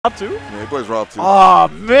Up to? Yeah, he plays Rob too. Oh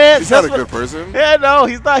man, he's not a good person. Yeah, no,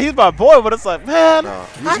 he's not. He's my boy, but it's like, man, no,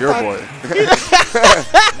 he's your boy.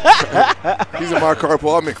 He's in my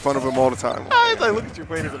carpool. I make fun of him all the time. He's like, look at your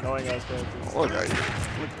brain is annoying ass characters. Look at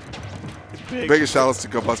you. Biggest shout outs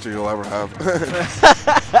to Buster you'll ever have.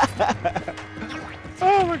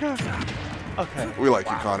 Oh my god. Okay. We like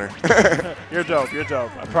you, Connor. You're dope. You're dope.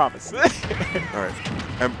 I promise. All right,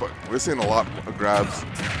 and but we're seeing a lot of grabs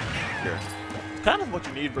here. Kind of what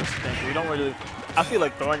you need versus Snake. We don't really. I feel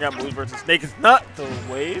like throwing out moves versus Snake is not the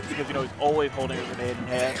wave because you know he's always holding a grenade in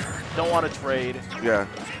hand. Don't want to trade. Yeah.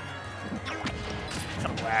 Kind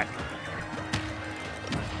of whack.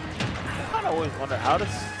 I kind of always wonder how does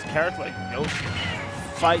characters like Yoshi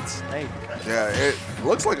fight Snake? Yeah, it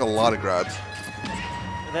looks like a lot of grabs.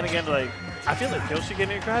 And then again, like I feel like Yoshi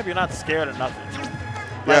getting a grab, you're not scared of nothing.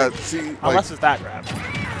 Yeah, like, see, like, unless it's that grab.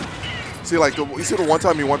 See, like, you see the one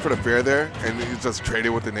time he went for the fair there, and he just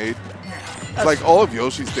traded with the nade? It's like all of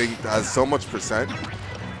Yoshi's thing has so much percent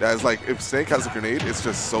that it's like, if Snake has a grenade, it's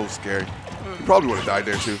just so scary. He probably would have died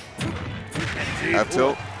there, too. Up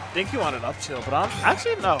tilt? I think he wanted up tilt, but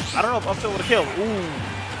actually, no. I don't know if up tilt would have killed. Ooh.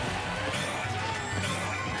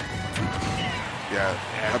 Yeah,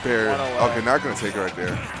 up air. Okay, not going to take it right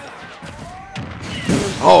there.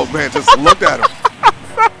 Oh, man, just looked at him.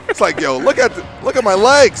 It's like, yo, look at my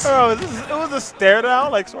legs. Bro, it was a stare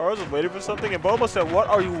down. Like Suarez was waiting for something, and Bobo said, "What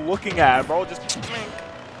are you looking at, bro?" Just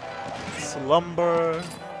slumber.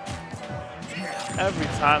 Every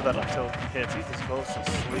time that up tilt hits, he just goes to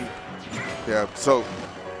sleep. Yeah, so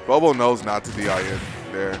Bobo knows not to DI in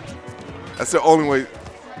there. That's the only way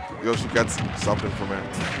Yoshi gets something from it.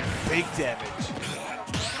 Big damage.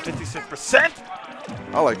 56%.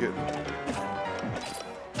 I like it.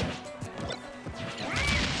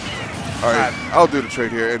 All right, I'll do the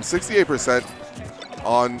trade here, and 68%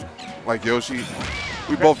 on like Yoshi.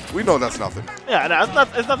 We know that's nothing. Yeah, no,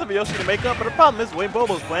 it's nothing for Yoshi to make up. But the problem is, when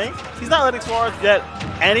Bobo's playing, he's not letting Suarez get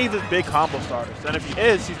any of his big combo starters. And if he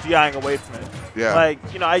is, he's DIing away from it. Yeah. Like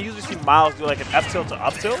I usually see Miles do like an F tilt to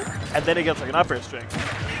up tilt, and then he gets like an up air string.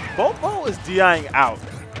 Bobo is DIing out.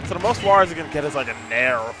 So the most Suarez is gonna get is like a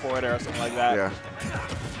nair or a forward air or something like that. Yeah.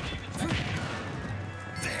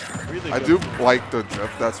 Really I do like the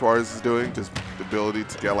drift that Suarez is doing, just the ability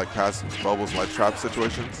to get like past Bobo's ledge trap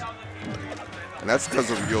situations. And that's because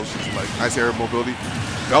of Yoshi's like nice air mobility.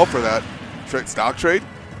 Fell for that stock trade.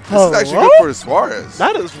 This is actually good for Suarez.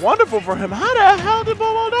 That is wonderful for him. How the hell did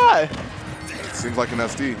Bobo die? Seems like an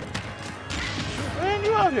SD. Man,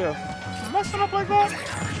 you out here messing up like that?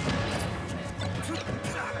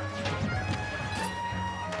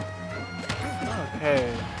 Okay.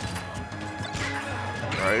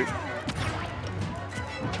 Right.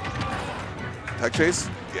 Tech chase?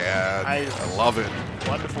 Yeah, I love it.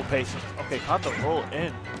 Wonderful patience. Okay, caught the roll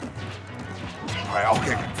in. All right,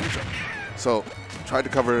 okay. So, tried to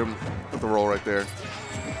cover him with the roll right there.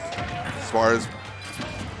 Suarez.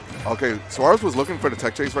 Okay, Suarez was looking for the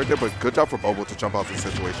tech chase right there, but good job for Bobo to jump out the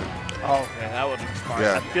situation. Oh, man, that would have been smart.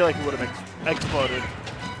 Yeah. I feel like he would have exploded.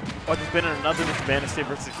 Or just been in another disadvantage state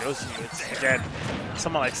versus Yoshi. It's, again,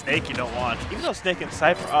 someone like Snake you don't want. Even though Snake can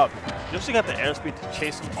Cypher up, Yoshi got the airspeed to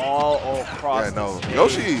chase him all across the stage.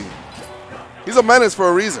 Yoshi, he's a menace for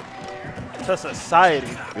a reason. To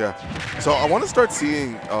society. Yeah. So I want to start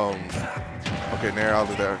seeing, okay, Nair out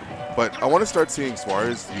of there. But I want to start seeing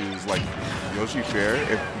Suarez use, like, Yoshi fair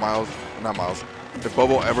if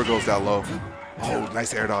Bobo ever goes that low. Oh,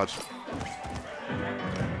 nice air dodge.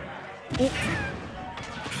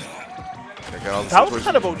 That was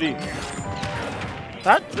kind of OD.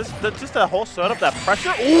 Just that whole setup, that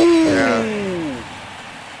pressure. Ooh. Yeah.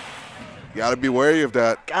 You gotta be wary of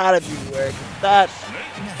that. Gotta be wary. That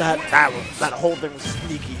whole thing was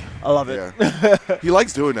sneaky. I love it. Yeah. He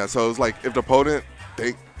likes doing that. So it's like if the opponent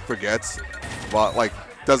forgets, but like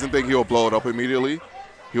doesn't think he'll blow it up immediately,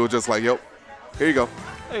 he will just like, yo, here you go.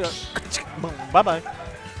 There you go. Bye bye.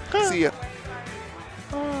 See ya.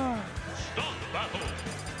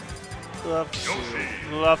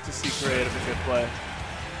 Love to see creative and good play.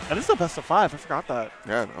 And this is the best of 5. I forgot that.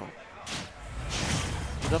 Yeah, no.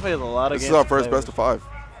 Definitely has a lot of games. This is our first best of 5.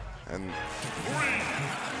 And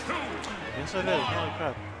yes, it is. Holy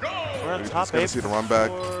crap. We're on top 8. Gonna see the run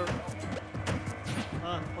back. We'll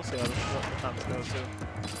see what time it goes to.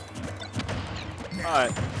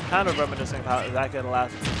 Alright. Kind of reminiscing how that get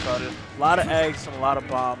last started. A lot of eggs and a lot of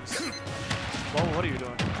bombs. Whoa, what are you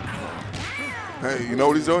doing? Hey, you know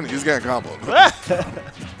what he's doing? He's getting comboed.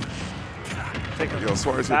 Yo,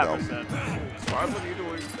 Suarez hit down. Suarez, what are you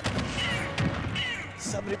doing?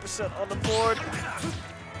 70% on the board.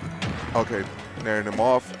 Okay, nairing him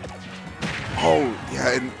off. Oh,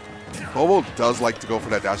 yeah, and Bobo does like to go for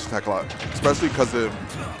that dash attack a lot, especially because the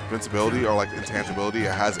invincibility or like intangibility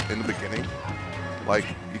it has in the beginning. Like,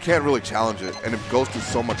 you can't really challenge it, and it goes through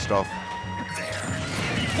so much stuff.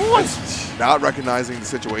 What? Not recognizing the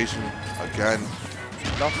situation again.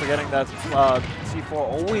 Not forgetting that C4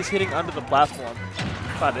 always hitting under the platform.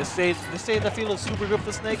 God, this stage I feel is super good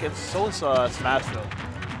for Snake, and so is Smash though.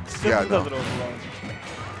 Yeah, no.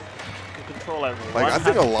 Control everyone. Like, I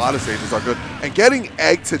think a lot of stages are good. And getting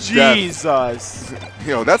egged to Jesus. death.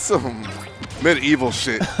 You know, that's some medieval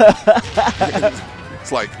shit.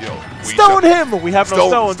 It's like, yo. Stone him! We have no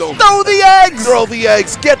stones. Throw the eggs! Throw the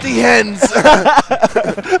eggs! Get the hens!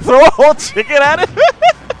 Throw a whole chicken at it?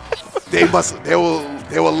 They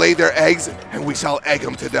will lay their eggs, and we shall egg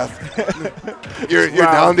them to death. You're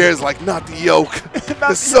down there is like, not the yolk.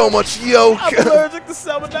 There's so much yolk. I'm allergic to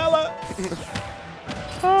salmonella.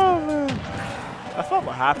 Oh, man. I thought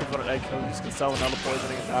what happens when an egg kills you just get salmonella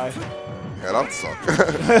poisoning and die. Yeah, that would suck.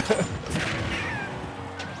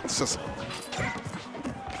 It's just...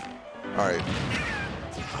 Alright.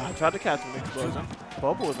 I tried to catch an explosion.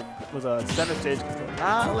 Bobo was a center stage control.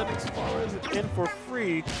 Not letting Suarez in for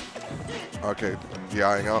free. Okay,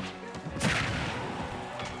 DIing up.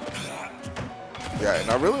 Yeah,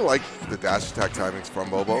 and I really like the dash attack timings from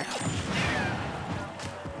Bobo.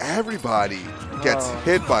 Everybody gets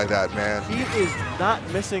hit by that, man. He is not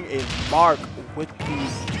missing a mark with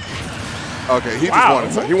these. Okay, he just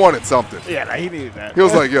wanted something. He wanted something. Yeah, nah, he needed that. He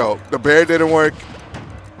was like, yo, the bear didn't work.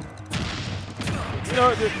 You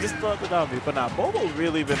know, just thought it on me. But now, Bobo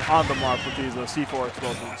really been on the mark with these C4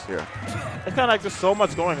 explosions. Yeah. It's kind of like there's so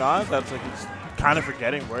much going on that's like he's kind of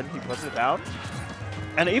forgetting when he puts it down.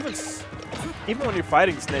 And even when you're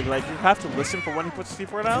fighting Snake, like you have to listen for when he puts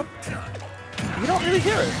C4 down. You don't really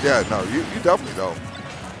hear it. Yeah, no, you definitely don't.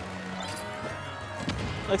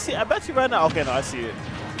 Like, see, I bet you right now. Okay, no, I see it.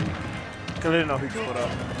 Because I didn't know he blew it up.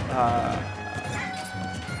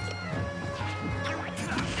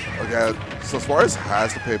 Okay, so Suarez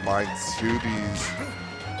has to pay mind to these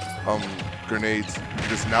grenades,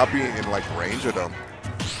 just not being in like range of them,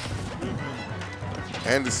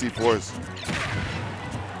 and the C4s.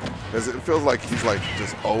 Because it feels like he's like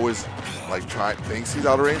just always like thinks he's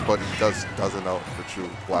out of range, but he doesn't know the true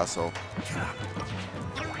blast zone.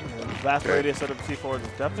 Blast radius of the C4 is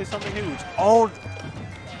definitely something huge. Oh,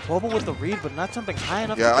 Bobo with the read, but not something high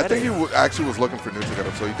enough. Yeah, I think he actually was looking for neutral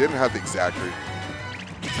getup, so he didn't have the exact read.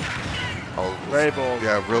 Oh, very bold.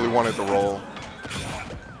 Yeah, really wanted to roll.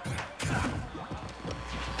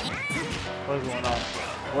 What is going on?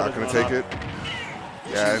 Not gonna take it.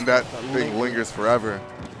 Yeah, and that thing lingers forever.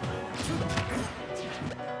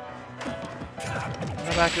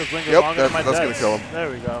 Yep, that's gonna kill him. There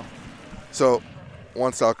we go. So,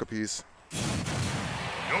 one stock apiece.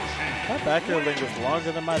 My back here lingers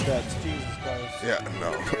longer than my dad's. Jesus Christ. Yeah,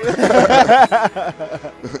 no.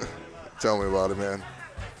 Tell me about it, man.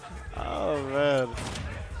 Oh, man.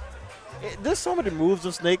 There's so many moves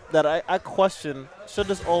of Snake that I question, should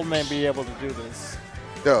this old man be able to do this?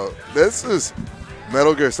 Yo, this is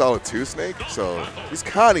Metal Gear Solid 2 Snake, so he's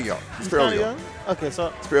kind of young. He's fairly young. Okay, so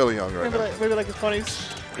he's fairly young right now. Maybe like his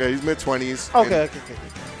 20s? Yeah, he's mid-20s. Okay.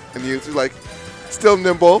 And he's like, still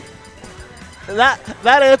nimble. That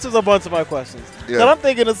answers a bunch of my questions. Yeah. But I'm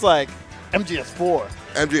thinking it's like MGS4.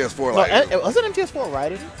 MGS4, like. Wasn't MGS4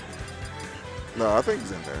 right in it? No, I think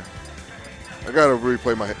he's in there. I gotta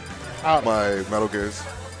replay my Metal Gears.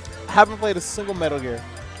 I haven't played a single Metal Gear.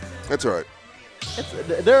 That's all right.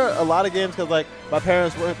 There are a lot of games because like my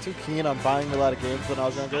parents weren't too keen on buying me a lot of games when I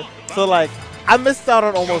was younger. So like I missed out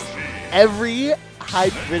on almost every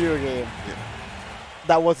hype video game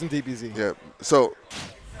that wasn't DBZ. Yeah. So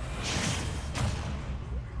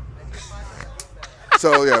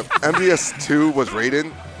yeah, MGS2 was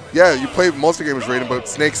Raiden. Yeah, you play most of the game as Raiden, but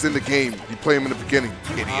Snake's in the game. You play him in the beginning,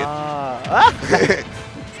 idiot.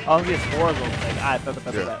 MGS4 is old Snake. I thought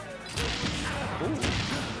that. Ooh.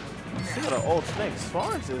 See what an old Snake.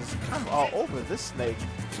 Suarez is kind of all over this Snake.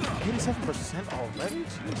 87% already?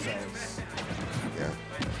 Jesus. Yeah.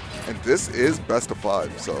 And this is best of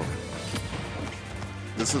 5, so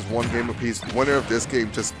this is one game apiece. Winner of this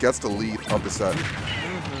game just gets the lead of the set.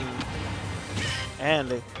 And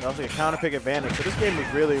they also get counter pick advantage. So this game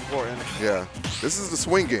is really important. Yeah. This is the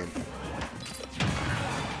swing game.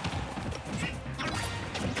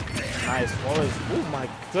 Nice. Oh my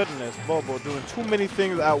goodness. Bobo doing too many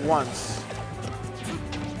things at once.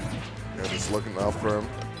 Yeah, just looking out for him.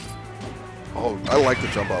 Oh, I like the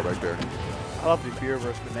jump out right there. I love the beer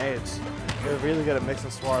versus grenades. They're really good at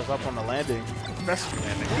mixing Suarez up on the landing. Especially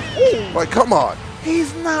landing. Ooh. Like, come on.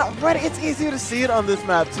 He's not ready. It's easier to see it on this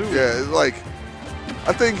map, too. Yeah, it's like,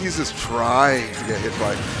 I think he's just trying to get hit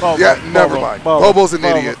by. Bobo, Yeah, never mind. Bobo's an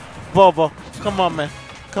idiot. Bobo, come on, man.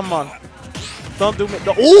 Come on. Don't do me.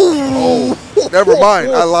 No. Oh, never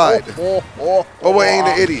mind. I lied. Bobo ain't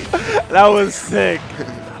an idiot. That was sick.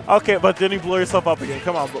 Okay, but then you blow yourself up again.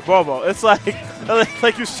 Come on, Bobo. It's like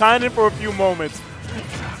you're shining for a few moments,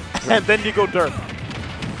 and then you go dirt.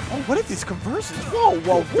 Oh, what are these conversions? Whoa,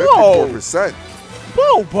 whoa, whoa. 54%.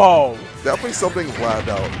 Bobo. Definitely something lagged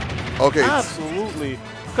out. Okay. Absolutely.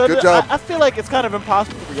 Good job. I feel like it's kind of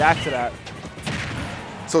impossible to react to that.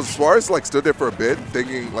 So Suarez like stood there for a bit,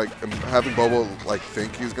 thinking like having Bobo like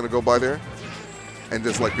think he was gonna go by there, and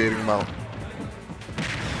just like baiting him out.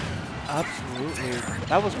 Absolutely.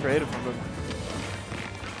 That was creative from him.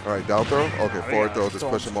 All right, down throw. Okay, forward throw. Just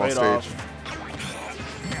push him off stage.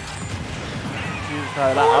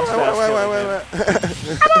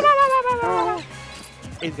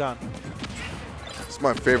 Wait. He's gone. It's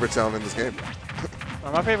my favorite sound in this game.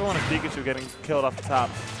 My favorite one is Pikachu getting killed off the top.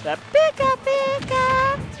 That Pika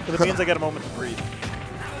Pika! Because it means I get a moment to breathe.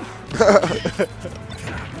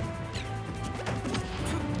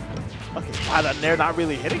 Okay, wow, they're not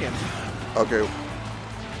really hitting him. Okay.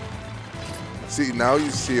 See, now you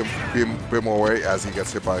see him be a bit more away as he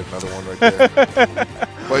gets hit by another one right there.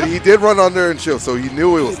 But he did run under and shield, so he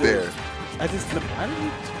knew it was there. Why did he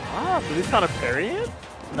stop? Did he try to parry it?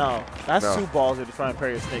 No, that's too ballsy to try and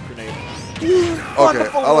parry a snake grenade. Okay,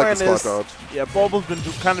 I like the spot dodge. Yeah, Bobo's been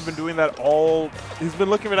kind of been doing that all. He's been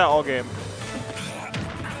looking for that all game.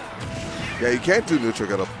 Yeah, you can't do neutral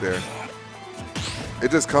get up there. It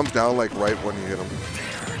just comes down like right when you hit him.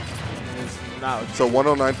 So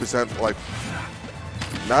 109%, like,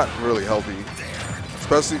 not really healthy,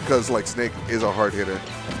 especially because like Snake is a hard hitter.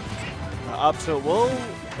 Up tilt will.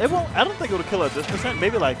 It won't. I don't think it would kill at this percent.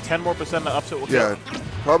 Maybe like 10 more percent of up tilt will kill. Yeah,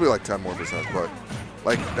 probably like 10 more percent, but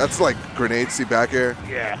like that's like grenade see back air.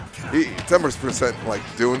 Yeah. 10% like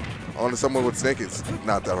doing onto someone with Snake is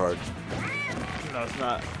not that hard. No, it's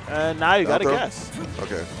not. And now you gotta guess.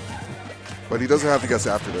 Okay. But he doesn't have to guess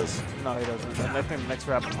after this. No, he doesn't. And I think the next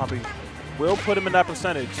rap probably will put him in that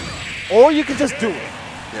percentage. Or you can just do it.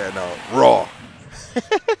 Yeah, no. Raw.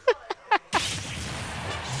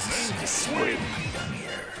 Sweet.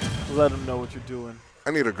 Let him know what you're doing.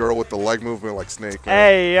 I need a girl with the leg movement like Snake. Man.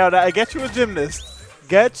 Hey, yo, get you a gymnast.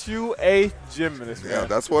 Get you a gymnast, man. Yeah,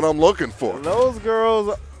 that's what I'm looking for. Those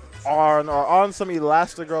girls are on some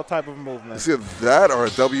Elastigirl type of movement. It's either that or a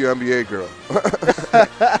WNBA girl.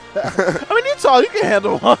 I mean, you tall, you can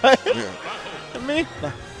handle one. Yeah. Me?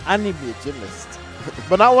 No, I need to be a gymnast.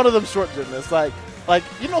 But not one of them short gymnasts. Like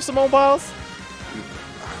you know Simone Biles?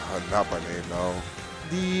 Not by name, no.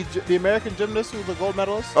 The American gymnast who's the gold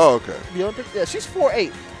medalist? Oh, okay. The Olympic? Yeah, she's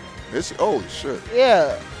 4'8". Is she? Holy shit.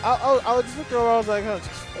 Yeah. I was just looking around, I was like,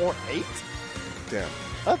 she's 4'8"? Damn.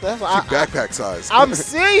 That's she backpack size. I'm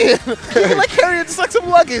seeing. You can like carry it just like some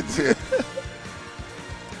luggage. Yeah.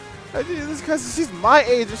 Because she's my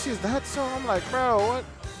age and she's that so I'm like, bro, what?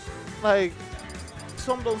 Like,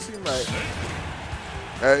 something don't seem right.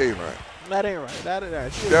 That ain't right. That ain't right. That ain't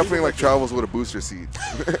right. She definitely like travels with a booster seat.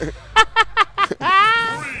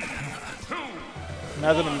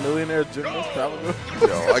 Imagine a millionaire gymnast traveling.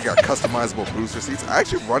 Yo, I got customizable booster seats. I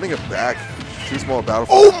actually running it back. Too small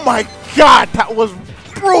battlefield. Oh my god, that was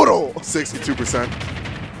brutal. 62%.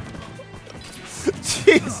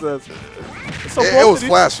 Jesus. So it was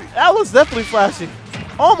flashy. That was definitely flashy.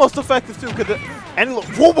 Almost effective too. And look,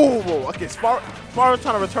 whoa, whoa, whoa. Okay, Sparrow trying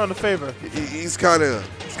to return the favor. He's kind of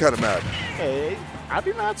mad. Hey, I'd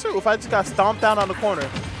be mad too if I just got stomped down on the corner.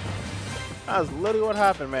 That's literally what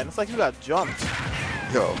happened, man. It's like you got jumped.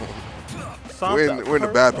 Yo, we're in the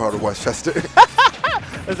bad part of Westchester.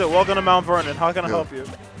 Is it welcome to Mount Vernon? How can I help you?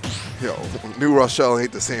 Yo, New Rochelle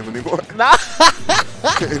ain't the same anymore. Nah.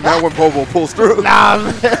 And now when Bobo pulls through. Nah,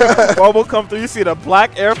 man. Bobo come through. You see the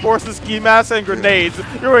black Air Forces, ski masks, and grenades.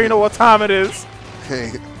 Yeah. You already know what time it is.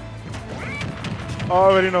 Hey.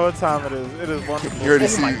 Already know what time it is. It is wonderful. You already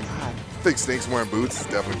see. I think Snake's wearing boots. It's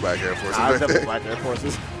definitely black Air Forces. Right definitely black Air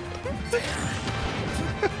Forces.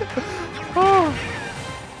 Oh.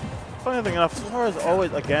 Funny thing enough, Suarez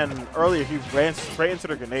always, again, earlier he ran straight into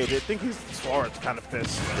the grenade. I think Suarez kind of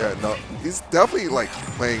pissed. Yeah, no, he's definitely like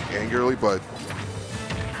playing angrily, but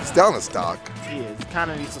he's down to stock. He is. He kind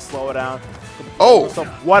of needs to slow it down. Oh! So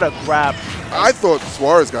what a grab. I thought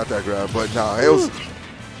Suarez got that grab, but nah, I was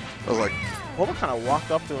like... Bobo kind of walked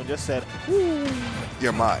up to him and just said, ooh.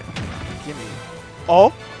 You're mine. Give me.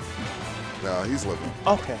 Oh? Nah, he's living.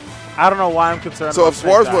 Okay. I don't know why I'm concerned. So about if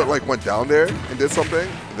Suarez Snake went down there and did something,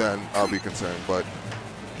 then I'll be concerned. But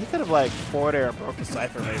he could have like forward air and broke the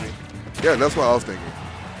Cypher maybe. yeah, that's what I was thinking.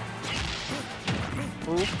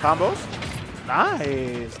 Ooh, combos.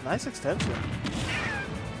 Nice. Nice extension.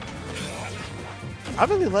 I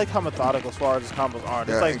really like how methodical Suarez's combos are.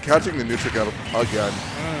 Yeah, it's like and catching the neutral get again.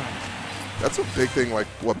 That's a big thing, like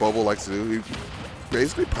what Bobo likes to do. He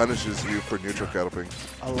basically punishes you for neutral kettlebing.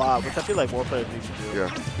 a lot, which I feel like more players need to do.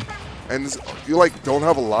 Yeah. And you like don't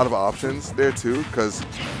have a lot of options there too, because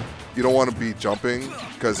you don't want to be jumping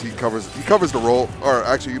because he covers the roll, or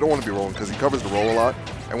actually you don't want to be rolling because he covers the roll a lot.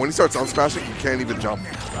 And when he starts up smashing, you can't even jump.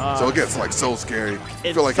 So it gets like so scary.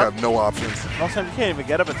 You feel like you have no options. Most times you can't even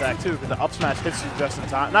get up attack too because the up smash hits you just in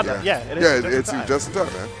time. It hits you just in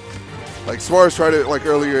time, man. Like Suarez tried it like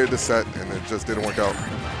earlier in the set and it just didn't work out.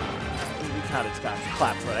 You kind of just got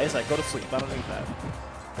clapped for that. It's like go to sleep. I don't need that.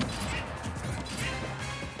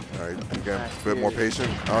 All right, again, a bit more patient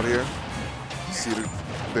out here. See the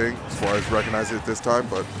thing. Suarez recognized it this time,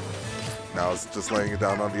 but now it's just laying it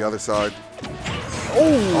down on the other side.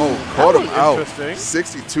 Oh, caught him out.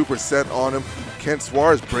 62% on him. Can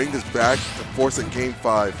Suarez bring this back to force a game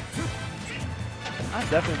 5? I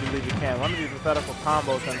definitely believe he can. One of these methodical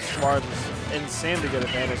combos and Suarez is insanely good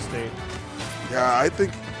advantage state. Yeah, I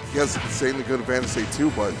think he has insanely good advantage state too,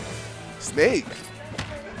 but Snake.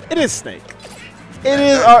 It is Snake.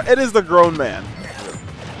 It is the grown man.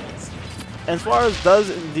 And Suarez does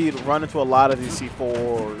indeed run into a lot of these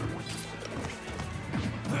C4s.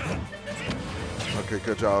 Okay,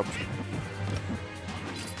 good job.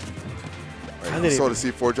 Right, I saw the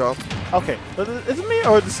C4 job. Okay, but is it me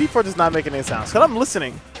or the C4 does not make any sounds? Because I'm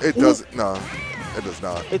listening. It doesn't. No, it does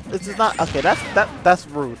not. It does not. Okay, that's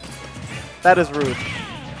rude. That is rude.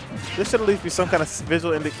 There should at least be some kind of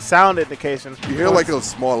visual sound indication. You hear like a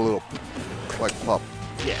small little, like pop.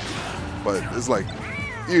 Yeah. But it's like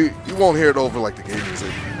you won't hear it over like the game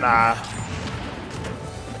music. Nah.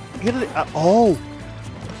 Oh.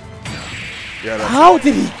 Yeah. How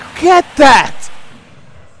did he get that?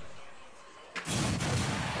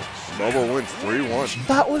 Bobo wins 3-1.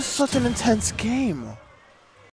 That was such an intense game.